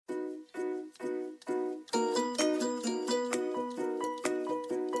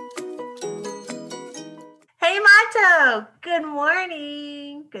Mantou, good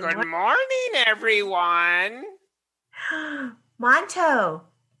morning. Good morning, everyone. Mantou,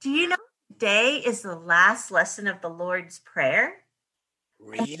 do you know today is the last lesson of the Lord's Prayer?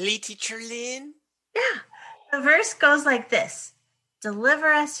 Really, Teacher Lynn? Yeah. The verse goes like this: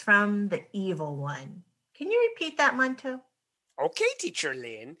 Deliver us from the evil one. Can you repeat that, Mantou? Okay, Teacher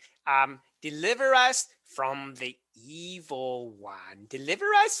Lynn. Deliver us from the evil one. Deliver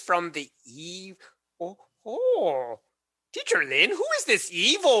us from the evil. Oh, Teacher Lynn, who is this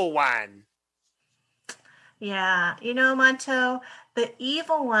evil one? Yeah, Mantou, the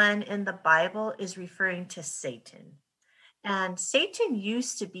evil one in the Bible is referring to Satan. And Satan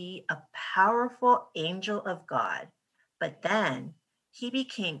used to be a powerful angel of God, but then he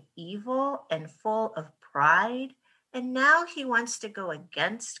became evil and full of pride. And now he wants to go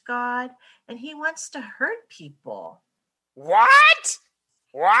against God and he wants to hurt people. What?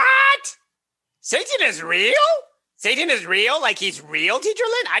 What? Satan is real? Satan is real? Like he's real, Teacher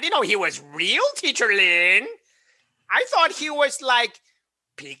Lynn? I didn't know he was real, Teacher Lynn. I thought he was like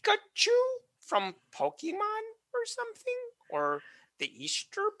Pikachu from Pokemon or something, or the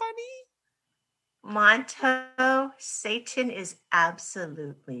Easter Bunny. Mantou, Satan is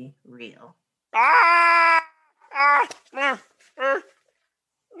absolutely real. Ah! Ah!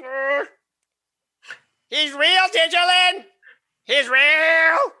 He's real, Teacher Lynn. He's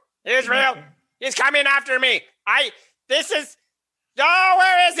real. He's real. He's coming after me.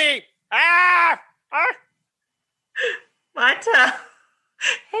 Where is he? Ah! Mantou.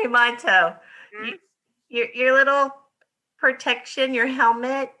 Hey, Mantou. Your little protection, your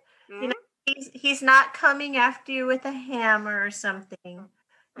helmet, he's not coming after you with a hammer or something.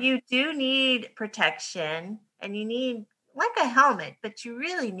 You do need protection and you need like a helmet, but you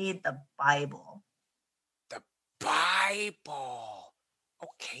really need the Bible. The Bible.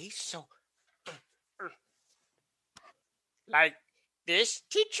 Okay, so like this,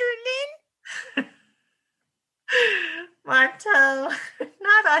 Teacher Lynn? Mantou,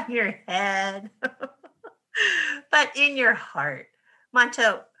 not on your head, but in your heart.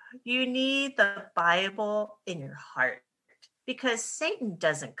 Mantou, you need the Bible in your heart because Satan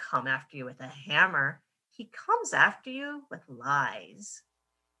doesn't come after you with a hammer. He comes after you with lies.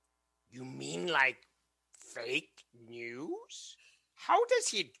 You mean like fake news? How does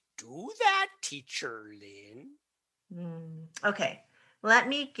he do that, Teacher Lynn? Okay, let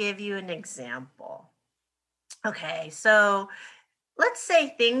me give you an example. Okay, so let's say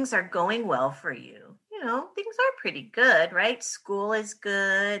things are going well for you. Things are pretty good, right? School is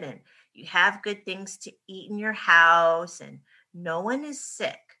good and you have good things to eat in your house and no one is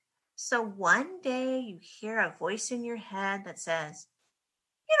sick. So one day you hear a voice in your head that says,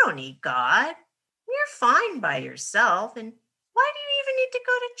 you don't need God. You're fine by yourself. And why do you even need to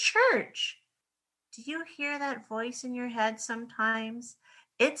go to church? Do you hear that voice in your head sometimes?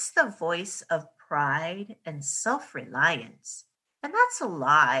 It's the voice of pride and self-reliance. And that's a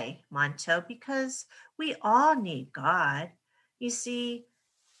lie, Mantou, because we all need God. You see,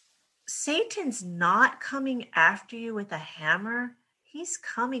 Satan's not coming after you with a hammer. He's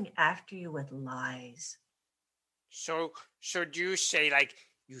coming after you with lies. So do you say like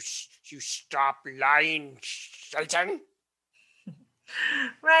you stop lying, Satan?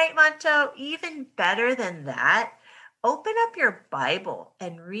 Right, Mantou, even better than that, open up your Bible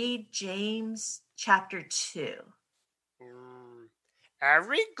and read James chapter 2.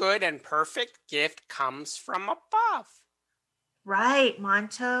 Every good and perfect gift comes from above. Right,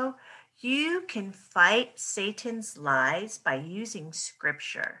 Mantou. You can fight Satan's lies by using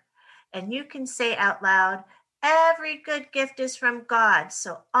scripture. And you can say out loud, every good gift is from God,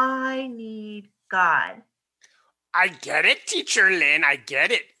 so I need God. I get it, Teacher Lynn. I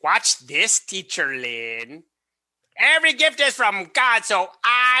get it. Watch this, Teacher Lynn. Every gift is from God, so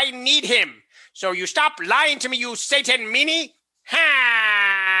I need him. So you stop lying to me, you Satan meanie.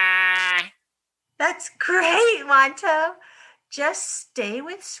 Ha! That's great, Mantou. Just stay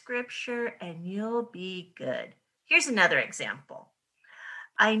with scripture and you'll be good. Here's another example.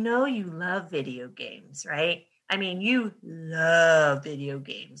 I know you love video games, right? I mean, you love video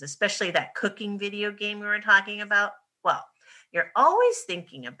games, especially that cooking video game we were talking about. Well, you're always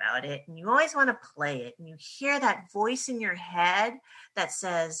thinking about it and you always want to play it. And you hear that voice in your head that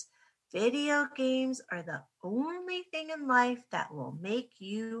says, video games are the only thing in life that will make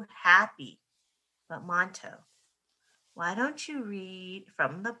you happy. But Mantou, why don't you read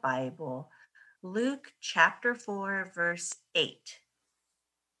from the Bible, Luke chapter 4, verse 8?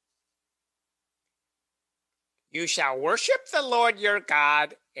 You shall worship the Lord your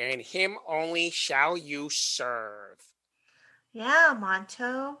God, and him only shall you serve. Yeah,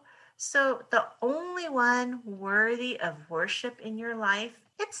 Mantou. So the only one worthy of worship in your life,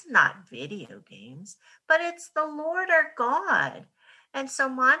 it's not video games, but it's the Lord our God. And so,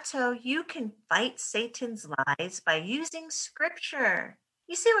 Monto, you can fight Satan's lies by using scripture.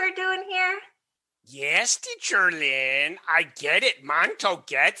 You see what we're doing here? Yes, Teacher Lynn, I get it. Manto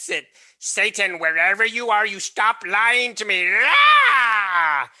gets it. Satan, wherever you are, you stop lying to me.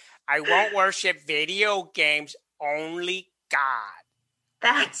 Ah! I won't worship video games, only God.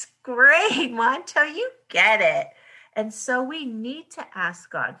 That's great, Monto. You get it. And so we need to ask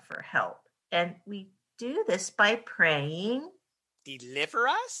God for help. And we do this by praying. Deliver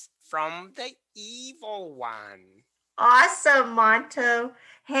us from the evil one. Awesome, Monto.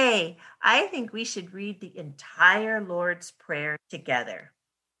 Hey, I think we should read the entire Lord's Prayer together.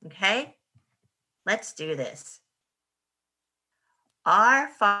 Okay? Let's do this. Our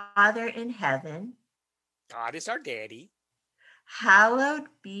Father in heaven, God is our daddy. hallowed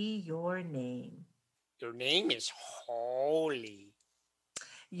be your name. Your name is holy.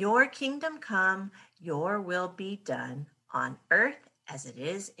 Your kingdom come, your will be done on earth as it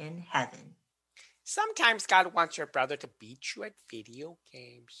is in heaven. Sometimes God wants your brother to beat you at video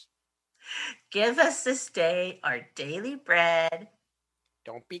games. Give us this day our daily bread.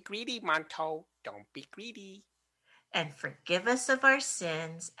 Don't be greedy, Manto. Don't be greedy. And forgive us of our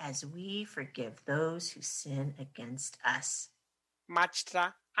sins as we forgive those who sin against us.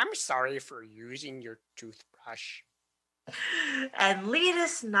 Machtra, I'm sorry for using your toothbrush. And lead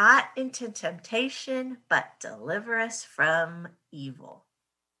us not into temptation, but deliver us from evil.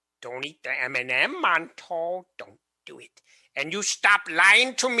 Don't eat the M&M, Manto. Don't do it. And you stop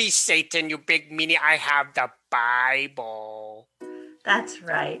lying to me, Satan, you big meanie. I have the Bible. That's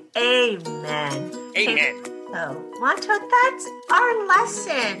right. Amen. Amen. So, Monto, that's our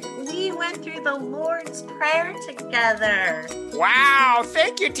lesson. We went through the Lord's Prayer together. Wow,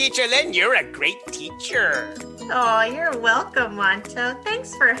 thank you, Teacher Lynn. You're a great teacher. Oh, you're welcome, Monto.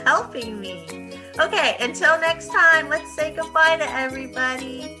 Thanks for helping me. Okay, until next time, let's say goodbye to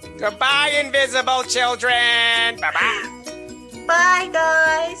everybody. Goodbye, invisible children. Bye-bye. Bye,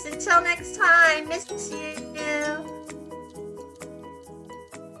 guys. Until next time, miss you.